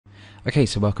Okay,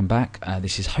 so welcome back.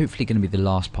 This is hopefully going to be the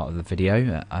last part of the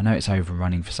video. I know it's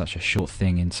overrunning for such a short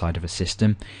thing inside of a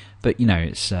system, but you know,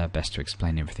 it's best to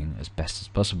explain everything as best as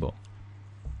possible.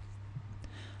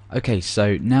 Okay,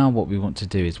 so now what we want to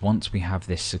do is, once we have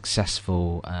this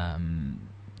successful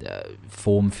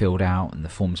form filled out and the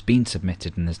form's been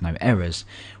submitted and there's no errors,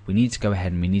 we need to go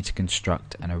ahead and we need to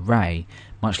construct an array,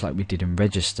 much like we did in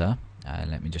register.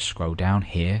 Let me just scroll down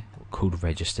here, called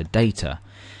register data.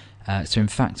 So in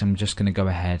fact, I'm just going to go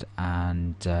ahead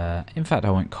and in fact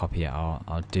I won't copy it.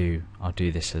 I'll do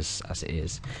this as it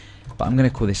is, but I'm going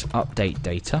to call this update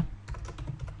data,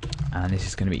 and this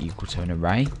is going to be equal to an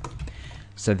array.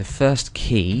 So the first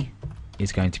key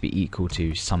is going to be equal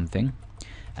to something,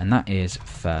 and that is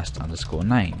first underscore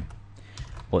name.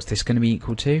 What's this going to be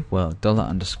equal to? Well,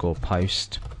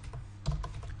 $_post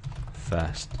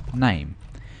first name.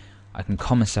 I can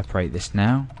comma separate this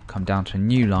now, come down to a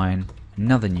new line,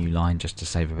 another new line just to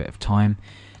save a bit of time.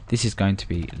 This is going to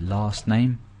be last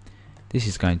name, this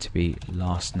is going to be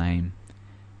last name,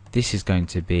 this is going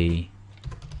to be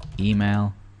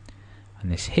email,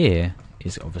 and this here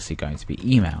is obviously going to be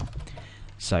email.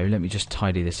 So let me just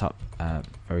tidy this up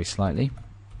very slightly.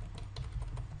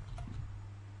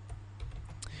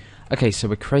 Okay, so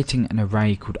we're creating an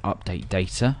array called update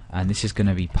data, and this is going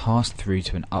to be passed through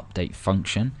to an update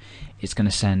function. It's going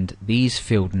to send these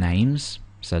field names,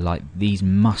 so like these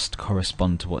must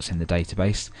correspond to what's in the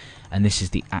database, and this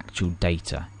is the actual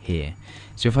data here.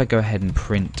 So if I go ahead and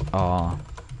print our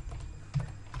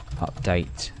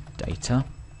update data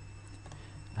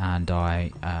and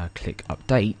I click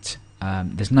update,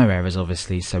 there's no errors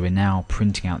obviously, so we're now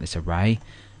printing out this array.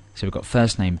 So we've got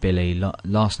first name Billy,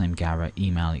 last name Garrett,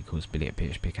 email equals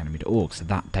billy@phpacademy.org. So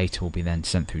that data will be then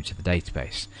sent through to the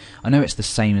database. I know it's the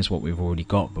same as what we've already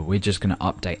got, but we're just going to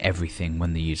update everything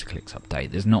when the user clicks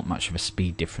update. There's not much of a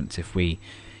speed difference if we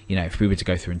were to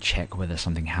go through and check whether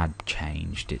something had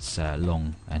changed. It's a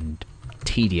long and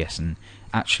tedious and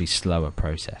actually slower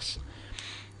process.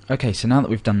 Okay, so now that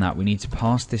we've done that, we need to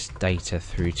pass this data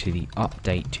through to the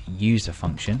update user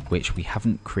function, which we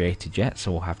haven't created yet,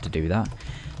 so we'll have to do that.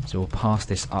 So we'll pass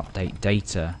this update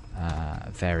data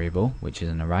variable, which is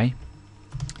an array.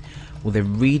 We'll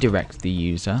then redirect the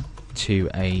user to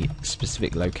a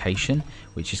specific location,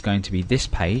 which is going to be this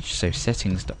page, so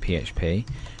settings.php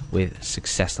with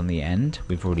success on the end.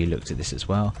 We've already looked at this as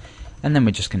well, and then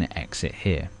we're just going to exit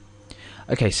here.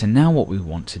 Okay, so now what we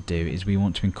want to do is we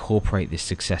want to incorporate this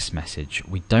success message.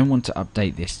 We don't want to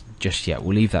update this just yet.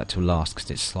 We'll leave that till last because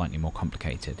it's slightly more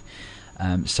complicated.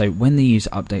 So when the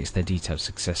user updates their details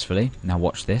successfully, now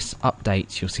watch this,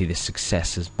 updates, you'll see this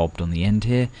success has bobbed on the end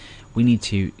here. We need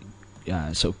to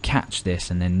sort of catch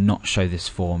this and then not show this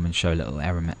form and show a little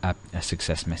error, a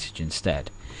success message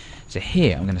instead. So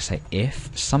here I'm going to say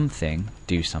if something,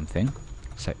 do something.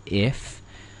 So if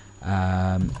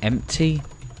empty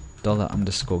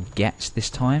 $_gets this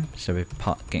time, so we're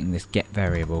getting this get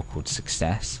variable called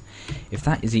success. If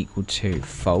that is equal to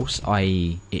false,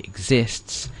 i.e. it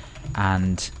exists,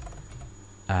 and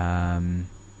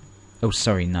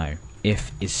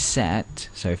if is set,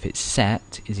 so if it's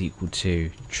set is equal to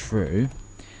true,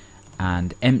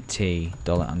 and empty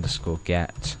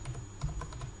 $_get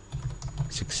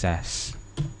success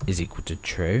is equal to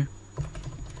true.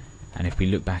 And if we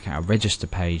look back at our register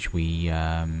page, we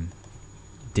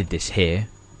did this here.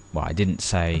 Well, I didn't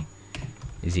say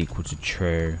is equal to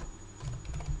true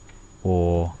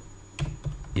or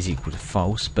is equal to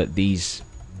false, but this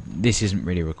isn't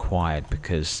really required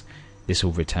because this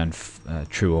will return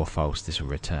true or false. This will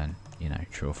return,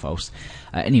 true or false.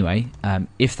 Anyway,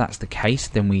 if that's the case,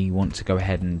 then we want to go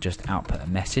ahead and just output a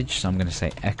message. So I'm going to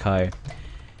say echo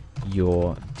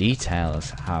your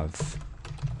details have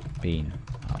been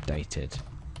updated.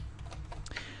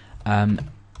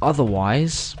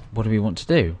 Otherwise, what do we want to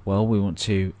do? Well, we want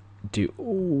to do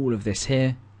all of this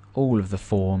here, all of the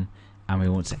form, and we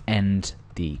want to end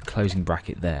the closing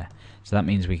bracket there. So that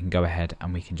means we can go ahead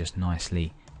and we can just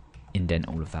nicely indent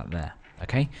all of that there.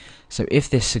 Okay, so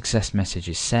if this success message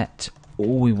is set,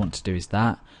 all we want to do is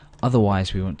that.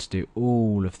 Otherwise, we want to do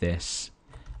all of this,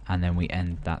 and then we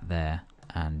end that there,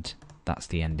 and that's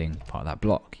the ending part of that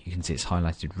block. You can see it's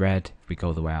highlighted red. If we go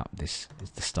all the way up, this is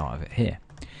the start of it here.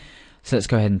 So let's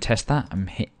go ahead and test that and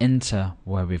hit enter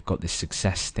where we've got this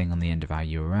success thing on the end of our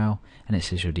URL, and it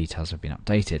says your details have been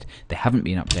updated. They haven't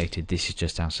been updated, this is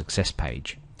just our success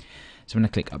page. So I'm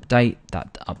going to click update,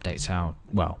 that updates our,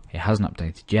 well, it hasn't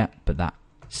updated yet, but that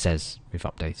says we've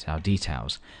updated our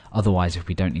details. Otherwise, if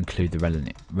we don't include the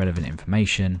relevant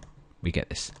information, we get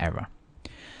this error.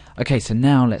 Okay, so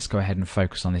now let's go ahead and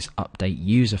focus on this update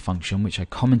user function, which I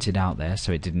commented out there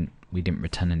so it didn't we didn't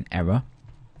return an error.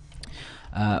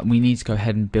 We need to go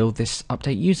ahead and build this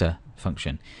update user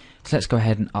function. So let's go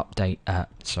ahead and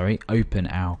open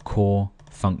our core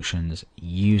functions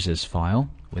users file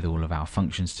with all of our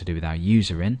functions to do with our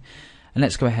user in, and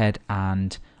let's go ahead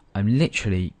and I'm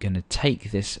literally going to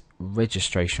take this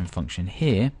registration function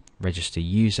here, register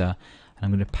user, and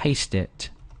I'm going to paste it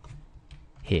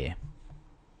here.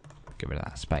 Get rid of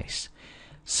that space.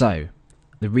 So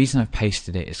the reason I've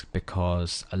pasted it is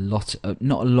because not a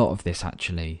lot of this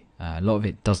actually, a lot of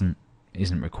it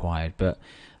isn't required, but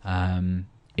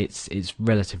it's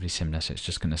relatively similar, so it's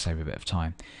just going to save a bit of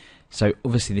time. So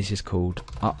obviously this is called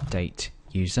update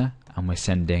user, and we're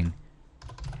sending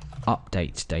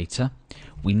update data.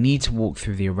 We need to walk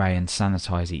through the array and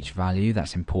sanitize each value.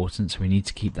 That's important, so we need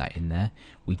to keep that in there.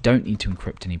 We don't need to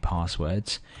encrypt any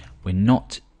passwords. We're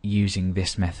not using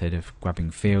this method of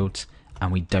grabbing fields,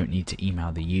 and we don't need to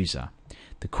email the user.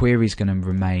 The query is going to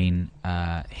remain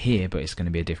here, but it's going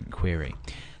to be a different query.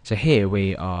 So here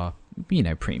we are,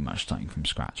 pretty much starting from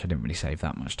scratch. I didn't really save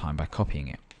that much time by copying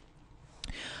it.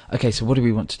 Okay, so what do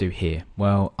we want to do here?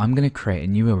 Well, I'm going to create a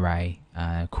new array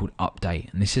called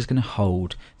update, and this is going to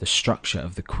hold the structure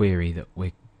of the query that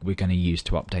we're going to use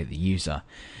to update the user.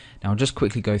 Now I'll just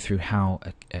quickly go through how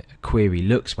a query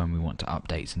looks when we want to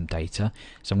update some data.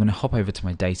 So I'm going to hop over to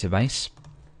my database,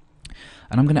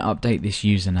 and I'm going to update this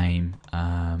username.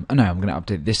 I'm going to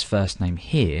update this first name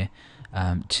here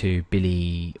to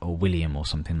Billy or William or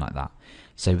something like that.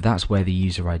 So that's where the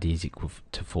user ID is equal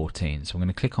to 14. So I'm going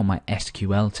to click on my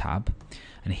SQL tab,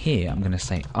 and here I'm going to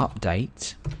say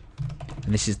update,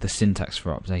 and this is the syntax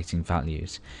for updating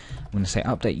values. I'm going to say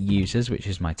update users, which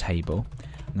is my table.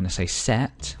 I'm going to say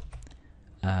set,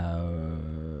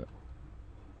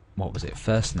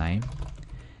 first name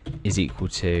is equal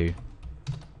to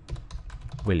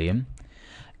William.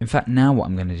 In fact, now what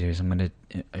I'm going to do is I'm going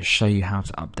to show you how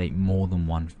to update more than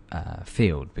one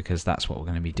field, because that's what we're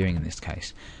going to be doing in this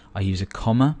case. I use a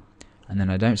comma, and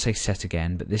then I don't say set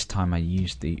again, but this time I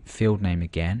use the field name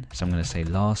again. So I'm going to say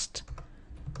last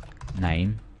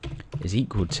name is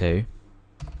equal to,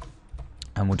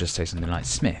 and we'll just say something like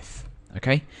Smith.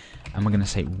 Okay, and we're going to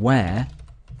say where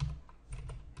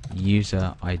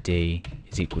user ID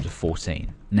is equal to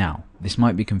 14. Now this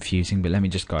might be confusing, but let me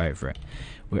just go over it.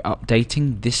 We're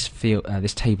updating this field,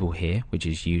 this table here, which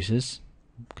is users,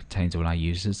 contains all our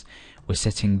users. We're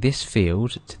setting this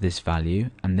field to this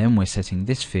value, and then we're setting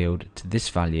this field to this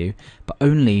value, but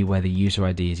only where the user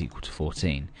ID is equal to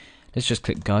 14. Let's just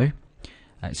click go.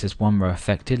 It says one row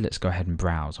affected. Let's go ahead and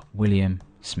browse William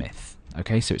Smith.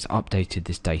 Okay, so it's updated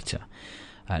this data.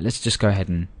 Let's just go ahead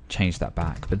and change that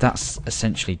back, but that's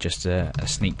essentially just a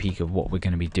sneak peek of what we're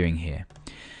going to be doing here.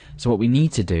 So what we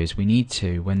need to do is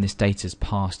when this data is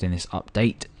passed in this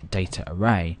update data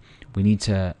array, we need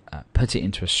to put it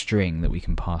into a string that we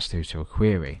can pass through to a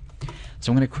query.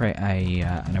 So I'm going to create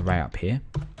an array up here.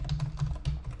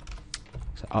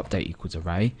 So update equals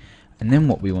array, and then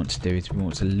what we want to do is we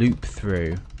want to loop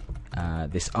through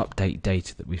this update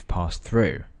data that we've passed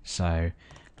through. So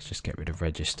let's just get rid of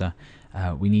register.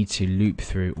 We need to loop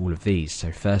through all of these.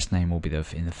 So first name will be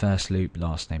in the first loop,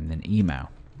 last name, then email.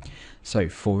 So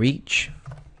for each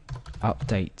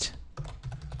update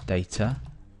data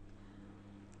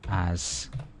as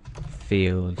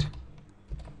field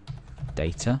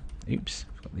data, oops,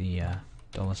 I've got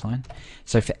the $sign.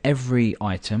 So for every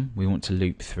item we want to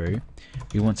loop through,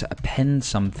 we want to append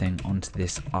something onto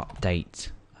this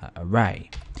update array.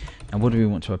 Now what do we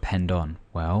want to append on?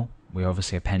 Well, we're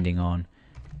obviously appending on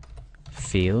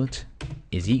field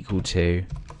is equal to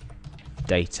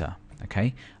data.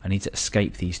 Okay, I need to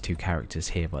escape these two characters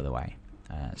here, by the way.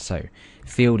 So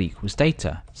field equals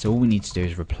data. So all we need to do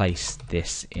is replace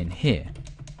this in here.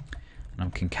 And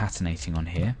I'm concatenating on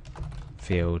here.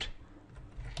 Field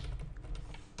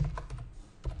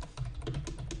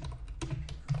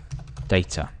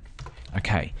data.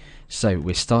 Okay, so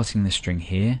we're starting the string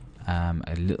here.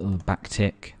 A little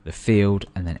backtick, the field,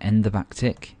 and then end the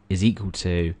backtick is equal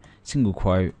to single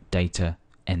quote data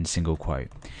end single quote.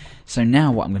 So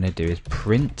now what I'm going to do is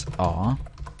print our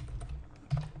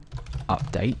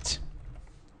update,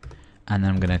 and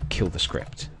then I'm going to kill the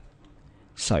script.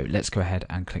 So let's go ahead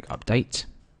and click update.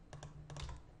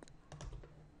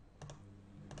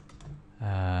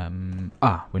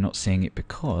 We're not seeing it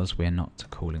because we're not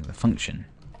calling the function.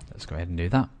 Let's go ahead and do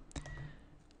that.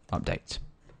 Update.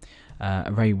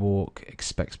 Array walk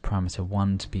expects parameter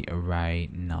 1 to be array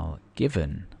null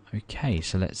given. Okay,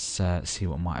 so let's see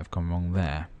what might have gone wrong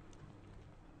there.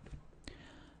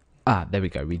 There we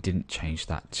go. We didn't change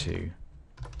that to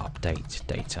update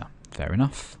data. Fair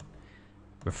enough.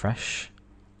 Refresh.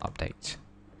 Update.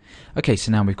 Okay,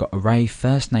 so now we've got array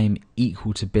first name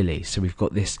equal to Billy. So we've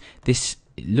got this, it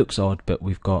looks odd, but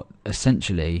we've got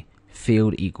essentially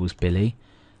field equals Billy,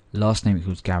 last name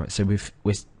equals Garrett. So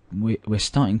we're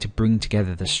starting to bring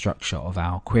together the structure of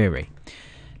our query.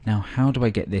 Now, how do I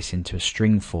get this into a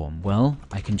string form? Well,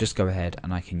 I can just go ahead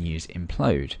and I can use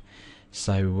implode.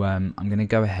 So I'm going to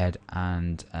go ahead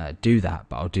and do that,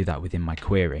 but I'll do that within my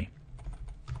query.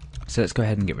 So let's go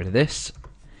ahead and get rid of this.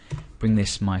 Bring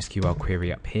this MySQL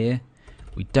query up here.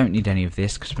 We don't need any of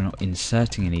this because we're not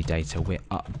inserting any data. We're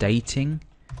updating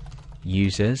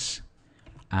users,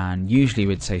 and usually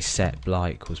we'd say set blah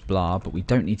equals blah, but we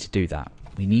don't need to do that.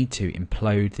 We need to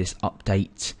implode this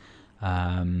update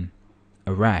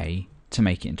array to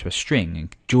make it into a string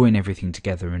and join everything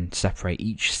together and separate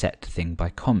each set thing by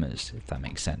commas, if that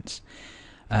makes sense.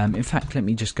 In fact, let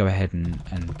me just go ahead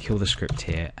and kill the script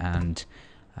here and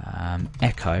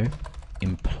echo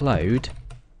implode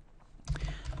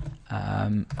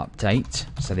update.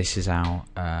 So this is our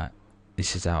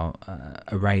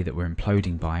array that we're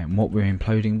imploding by, and what we're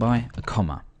imploding by, a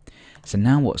comma. So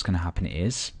now what's going to happen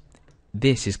is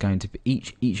this is going to be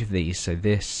each of these, so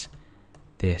this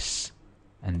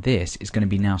and this is going to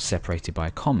be now separated by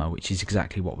a comma, which is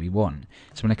exactly what we want.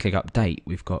 So when I click update,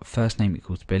 we've got first name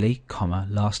equals Billy, comma,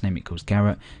 last name equals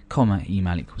Garrett, comma,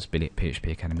 email equals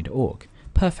billy@phpacademy.org.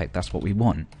 Perfect, that's what we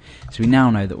want. So we now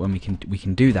know that when we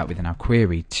can do that within our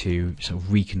query to sort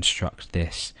of reconstruct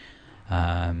this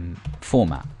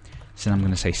format. So then I'm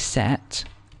going to say set,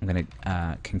 I'm going to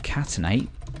concatenate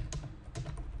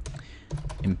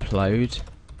implode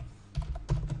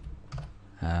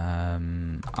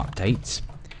updates,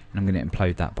 and I'm going to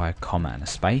implode that by a comma and a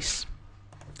space,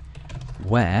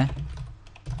 where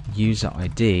user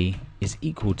ID is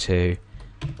equal to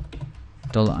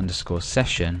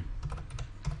 $_session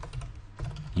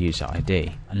user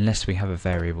ID, unless we have a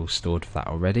variable stored for that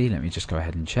already. Let me just go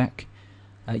ahead and check.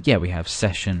 Yeah, we have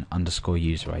session _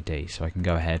 user ID, so I can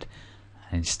go ahead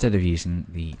and instead of using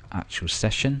the actual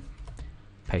session,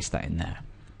 paste that in there.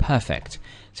 Perfect.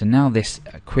 So now this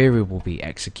query will be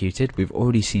executed. We've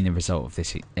already seen the result of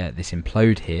this this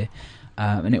implode here,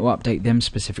 and it will update them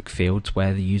specific fields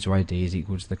where the user ID is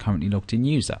equal to the currently logged in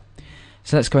user.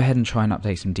 So let's go ahead and try and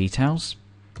update some details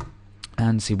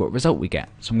and see what result we get.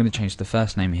 So I'm going to change the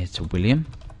first name here to William.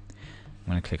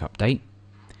 I'm going to click update.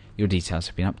 Your details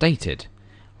have been updated.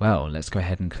 Well, let's go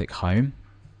ahead and click home.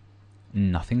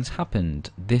 Nothing's happened.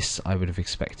 This I would have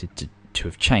expected to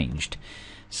have changed.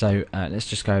 So let's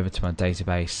just go over to our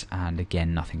database, and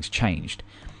again nothing's changed.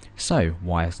 So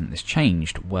why hasn't this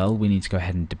changed? Well, we need to go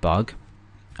ahead and debug.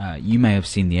 You may have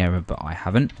seen the error, but I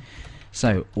haven't.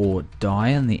 So or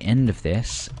die on the end of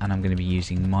this, and I'm going to be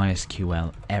using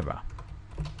MySQL error.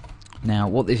 Now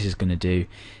what this is going to do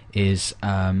is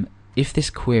if this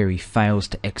query fails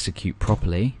to execute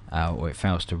properly or it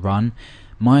fails to run,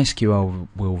 MySQL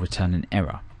will return an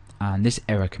error. And this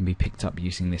error can be picked up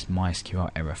using this MySQL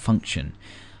error function.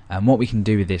 And what we can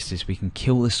do with this is we can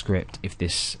kill the script if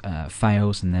this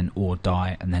fails, and then or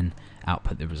die, and then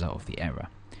output the result of the error.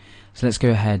 So let's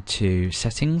go ahead to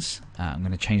settings. I'm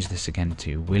going to change this again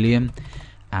to William,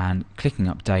 and clicking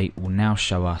update will now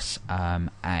show us an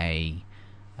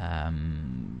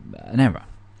error.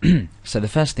 So the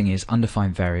first thing is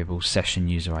undefined variable session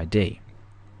user ID.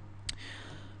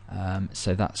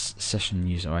 So that's session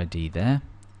user ID there.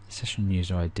 Session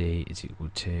user ID is equal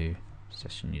to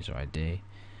session user ID.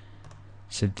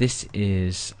 So this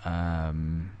is you have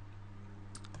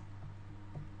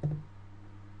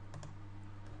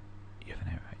an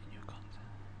error in your content.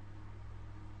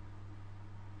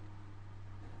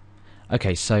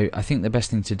 Okay, so I think the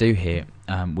best thing to do here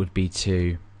would be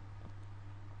to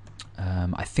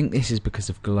I think this is because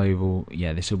of global,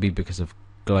 yeah, this will be because of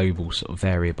global sort of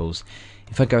variables.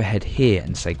 If I go ahead here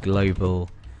and say global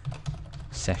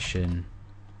session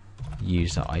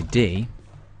user ID,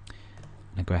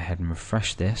 and go ahead and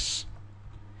refresh this.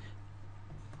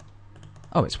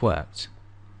 Oh, it's worked.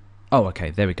 Oh,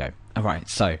 okay, there we go. Alright,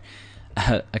 so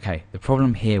okay, the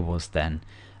problem here was then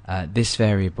this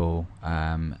variable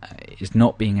is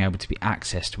not being able to be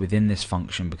accessed within this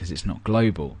function because it's not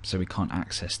global, so we can't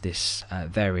access this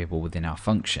variable within our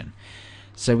function.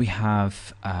 So we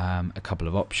have a couple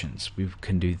of options. We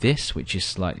can do this, which is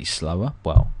slightly slower,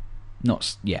 well,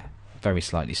 not, yeah, very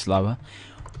slightly slower,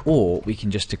 or we can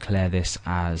just declare this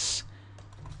as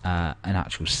an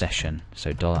actual session,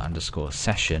 so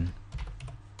 $_session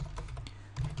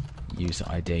user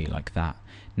ID, like that.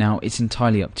 Now it's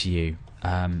entirely up to you.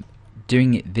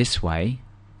 Doing it this way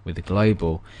with the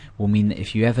global will mean that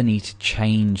if you ever need to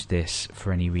change this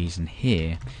for any reason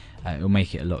here, it will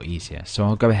make it a lot easier. So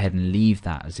I'll go ahead and leave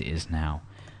that as it is now,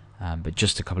 but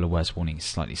just a couple of words warning is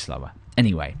slightly slower.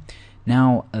 Anyway,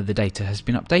 now the data has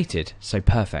been updated, so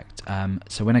perfect.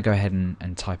 So when I go ahead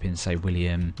and type in, say,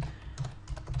 William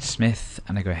Smith,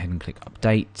 and I go ahead and click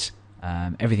update,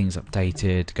 everything's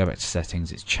updated. Go back to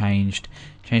settings, it's changed.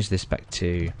 Change this back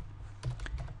to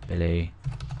Billy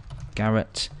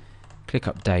Garrett. Click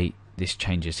update, this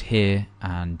changes here,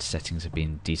 and details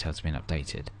have been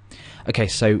updated. Okay,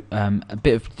 so a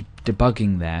bit of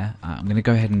debugging there. I'm going to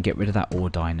go ahead and get rid of that or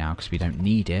die now because we don't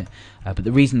need it. But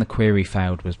the reason the query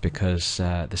failed was because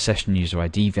the session user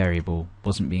ID variable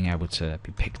wasn't being able to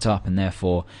be picked up, and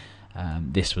therefore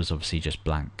this was obviously just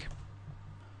blank.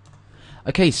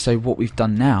 Okay, so what we've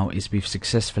done now is we've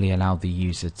successfully allowed the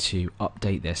user to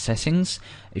update their settings.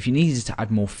 If you needed to add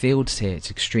more fields here,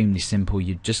 it's extremely simple.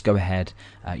 You just go ahead,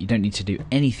 you don't need to do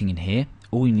anything in here.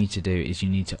 All you need to do is you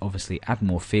need to obviously add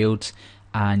more fields,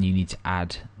 and you need to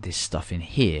add this stuff in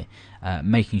here,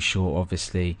 making sure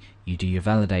obviously you do your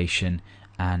validation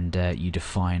and you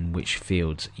define which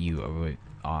fields you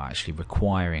are actually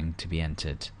requiring to be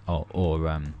entered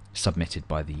or submitted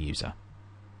by the user.